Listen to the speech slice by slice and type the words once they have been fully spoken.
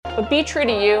But be true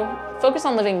to you. Focus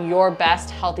on living your best,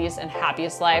 healthiest, and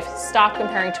happiest life. Stop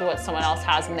comparing to what someone else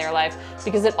has in their life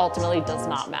because it ultimately does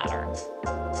not matter.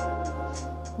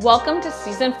 Welcome to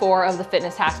season 4 of the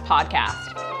Fitness Hacks podcast.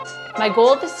 My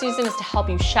goal this season is to help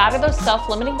you shatter those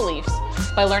self-limiting beliefs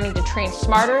by learning to train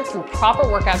smarter through proper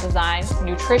workout design,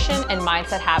 nutrition, and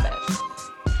mindset habits.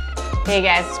 Hey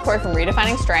guys, it's Corey from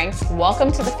Redefining Strengths.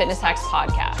 Welcome to the Fitness Hacks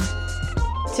podcast.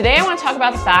 Today I want to talk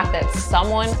about the fact that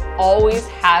someone always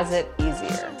has it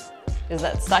easier. Is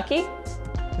that sucky?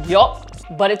 Yup,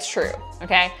 but it's true,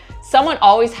 okay? Someone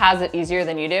always has it easier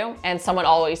than you do, and someone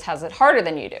always has it harder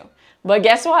than you do. But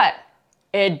guess what?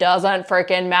 It doesn't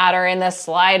freaking matter in the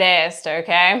slightest,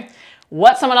 okay?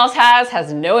 What someone else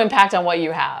has no impact on what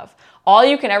you have. All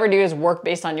you can ever do is work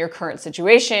based on your current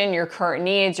situation, your current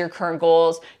needs, your current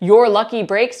goals, your lucky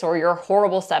breaks, or your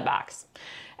horrible setbacks.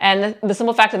 And the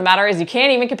simple fact of the matter is you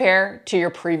can't even compare to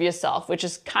your previous self, which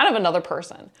is kind of another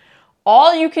person.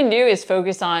 All you can do is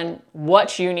focus on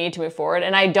what you need to move forward.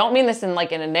 And I don't mean this in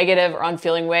a negative or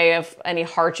unfeeling way of any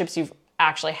hardships you've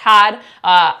actually had.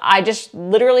 I just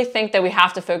literally think that we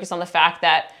have to focus on the fact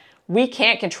that we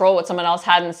can't control what someone else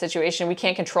had in the situation. We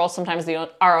can't control sometimes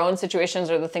our own situations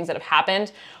or the things that have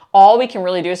happened. All we can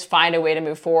really do is find a way to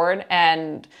move forward,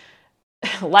 and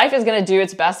life is going to do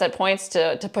its best at points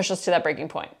to push us to that breaking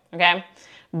point, okay?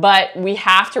 But we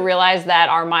have to realize that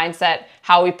our mindset,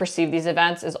 how we perceive these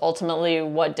events, is ultimately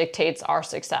what dictates our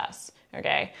success,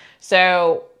 okay?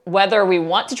 So whether we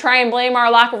want to try and blame our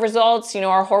lack of results,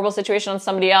 our horrible situation on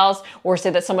somebody else, or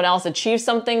say that someone else achieved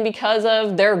something because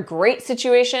of their great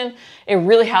situation, it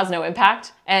really has no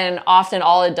impact. And often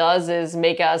all it does is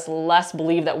make us less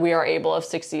believe that we are able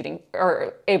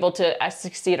to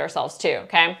succeed ourselves too,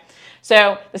 okay?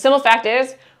 So the simple fact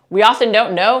is we often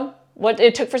don't know what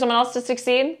it took for someone else to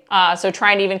succeed. So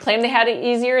trying to even claim they had it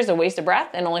easier is a waste of breath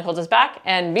and only holds us back.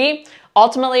 And B,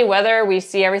 ultimately, whether we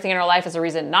see everything in our life as a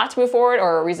reason not to move forward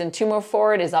or a reason to move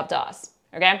forward is up to us.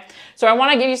 Okay? So I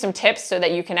want to give you some tips so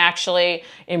that you can actually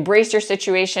embrace your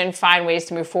situation, find ways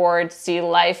to move forward, see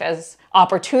life as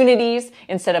opportunities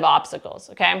instead of obstacles.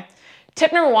 Okay?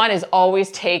 Tip number 1 is always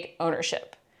take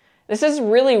ownership. This is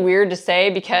really weird to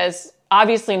say because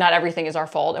obviously not everything is our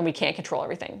fault and we can't control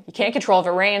everything. You can't control if it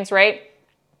rains, right?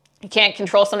 You can't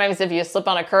control sometimes if you slip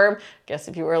on a curb. I guess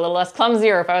if you were a little less clumsy,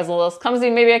 or if I was a little less clumsy,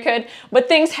 maybe I could. But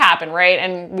things happen, right?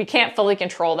 And we can't fully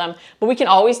control them, but we can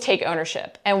always take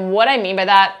ownership. And what I mean by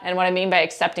that, and what I mean by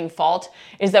accepting fault,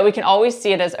 is that we can always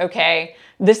see it as, okay,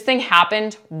 this thing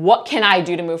happened. What can I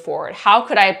do to move forward? How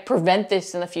could I prevent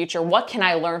this in the future? What can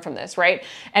I learn from this, right?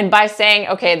 And by saying,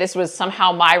 okay, this was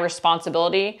somehow my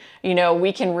responsibility,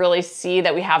 we can really see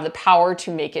that we have the power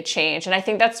to make it change. And I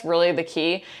think that's really the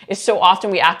key, is so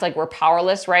often we act like we're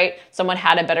powerless, right? Someone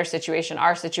had a better situation.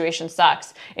 Our situation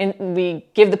sucks. And we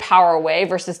give the power away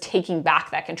versus taking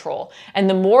back that control. And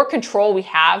the more control we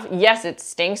have, yes, it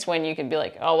stinks when you can be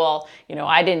like, oh, well,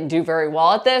 I didn't do very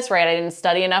well at this, right? I didn't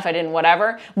study enough. I didn't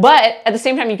whatever. But at the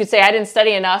same time, you could say, I didn't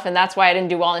study enough and that's why I didn't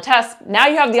do well in the test. Now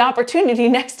you have the opportunity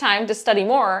next time to study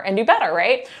more and do better,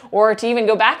 right? Or to even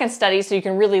go back and study so you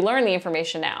can really learn the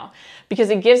information now, because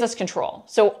it gives us control.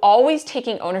 So always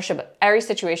taking ownership of every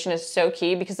situation is so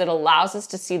key because it allows us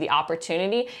to see the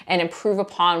opportunity and improve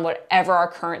upon whatever our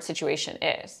current situation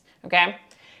is, okay?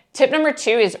 Tip number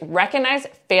 2 is recognize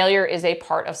failure is a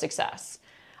part of success.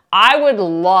 I would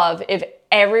love if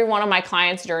every one of my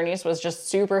clients' journeys was just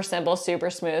super simple, super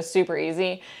smooth, super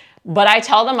easy. But I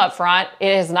tell them up front, it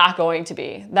is not going to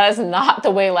be. That is not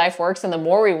the way life works. And the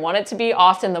more we want it to be,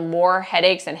 often the more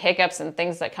headaches and hiccups and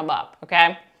things that come up,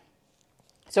 okay?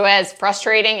 So as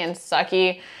frustrating and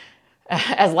sucky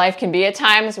as life can be at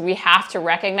times, we have to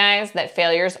recognize that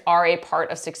failures are a part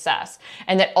of success,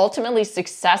 and that ultimately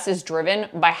success is driven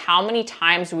by how many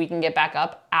times we can get back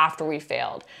up after we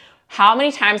failed. How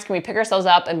many times can we pick ourselves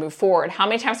up and move forward? How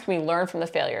many times can we learn from the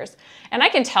failures? And I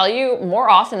can tell you, more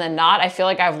often than not, I feel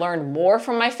like I've learned more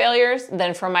from my failures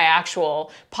than from my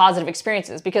actual positive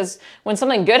experiences. Because when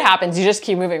something good happens, you just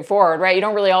keep moving forward, right? You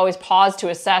don't really always pause to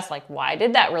assess, why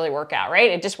did that really work out,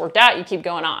 right? It just worked out, you keep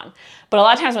going on. But a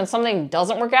lot of times when something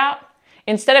doesn't work out,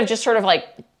 instead of just sort of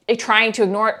trying to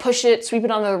ignore it, push it, sweep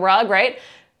it under the rug, right?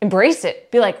 Embrace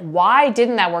it. Be like, why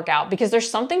didn't that work out? Because there's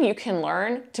something you can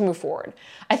learn to move forward.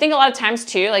 I think a lot of times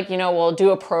too, we'll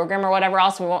do a program or whatever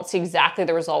else and we won't see exactly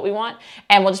the result we want.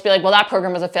 And we'll just be like, well, that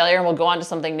program was a failure and we'll go on to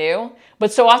something new.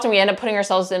 But so often we end up putting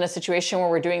ourselves in a situation where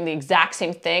we're doing the exact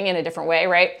same thing in a different way,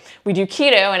 right? We do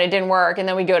keto and it didn't work. And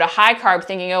then we go to high carb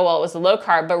thinking, oh, well, it was the low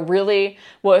carb. But really,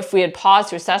 well, if we had paused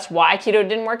to assess why keto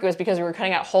didn't work, it was because we were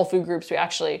cutting out whole food groups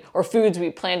or foods we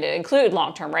planned to include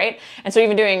long-term, right? And so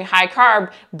even doing high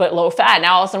carb, but low fat.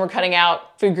 Now all of a sudden we're cutting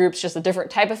out food groups, just a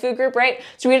different type of food group, right?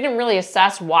 So we didn't really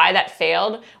assess why that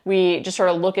failed. We just sort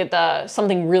of look at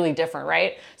something really different,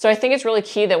 right? So I think it's really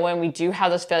key that when we do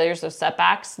have those failures, those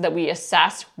setbacks, that we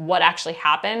assess what actually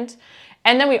happened.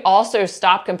 And then we also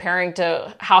stop comparing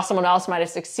to how someone else might have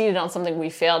succeeded on something we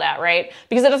failed at, right?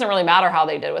 Because it doesn't really matter how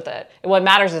they did with it. What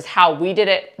matters is how we did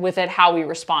it with it, how we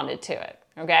responded to it,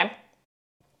 okay?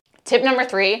 Tip number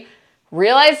 3,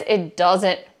 realize it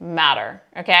doesn't matter,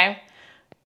 okay?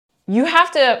 You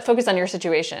have to focus on your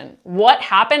situation. What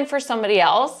happened for somebody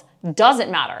else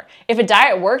doesn't matter. If a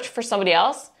diet worked for somebody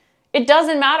else, it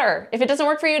doesn't matter. If it doesn't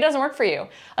work for you, it doesn't work for you.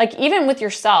 Like even with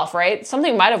yourself, right?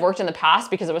 Something might have worked in the past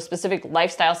because of a specific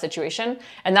lifestyle situation.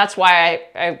 And that's why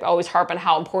I always harp on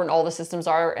how important all the systems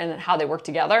are and how they work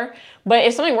together. But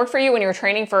if something worked for you when you were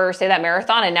training for, say, that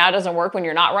marathon, and now it doesn't work when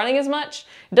you're not running as much,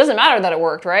 it doesn't matter that it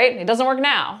worked, right? It doesn't work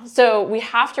now. So we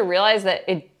have to realize that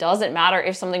it doesn't matter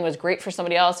if something was great for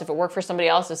somebody else, if it worked for somebody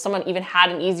else, if someone even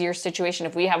had an easier situation,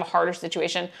 if we have a harder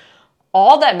situation.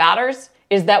 All that matters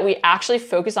is that we actually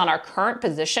focus on our current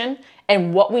position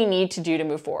and what we need to do to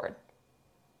move forward.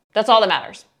 That's all that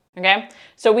matters, okay?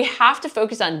 So we have to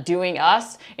focus on doing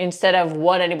us instead of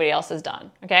what anybody else has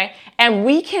done, okay? And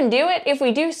we can do it if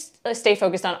we do stay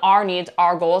focused on our needs,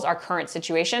 our goals, our current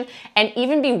situation, and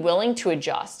even be willing to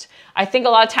adjust. I think a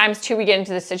lot of times too, we get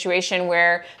into this situation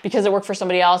where because it worked for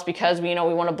somebody else, because we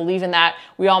want to believe in that,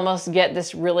 we almost get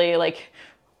this really like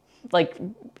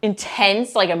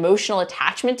intense, like emotional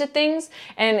attachment to things.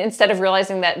 And instead of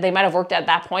realizing that they might have worked at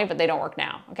that point, but they don't work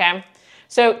now, okay?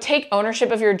 So take ownership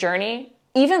of your journey.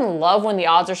 Even love when the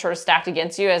odds are sort of stacked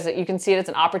against you, as you can see it as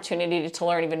an opportunity to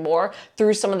learn even more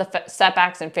through some of the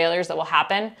setbacks and failures that will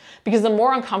happen. Because the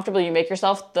more uncomfortable you make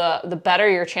yourself, the better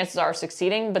your chances are of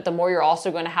succeeding, but the more you're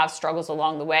also going to have struggles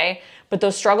along the way. But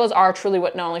those struggles are truly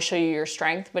what not only show you your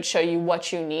strength, but show you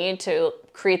what you need to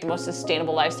create the most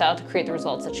sustainable lifestyle, to create the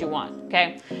results that you want,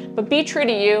 okay? But be true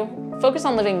to you. Focus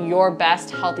on living your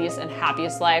best, healthiest, and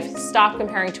happiest life. Stop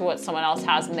comparing to what someone else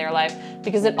has in their life,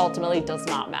 because it ultimately does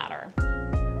not matter.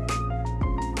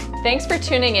 Thanks for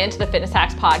tuning in to the Fitness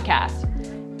Hacks podcast.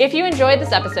 If you enjoyed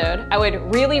this episode, I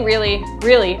would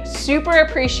really super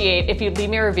appreciate if you'd leave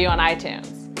me a review on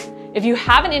iTunes. If you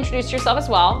haven't introduced yourself as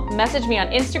well, message me on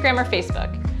Instagram or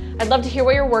Facebook. I'd love to hear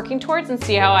what you're working towards and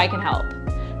see how I can help.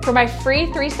 For my free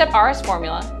 3-step RS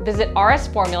formula, visit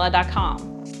rsformula.com.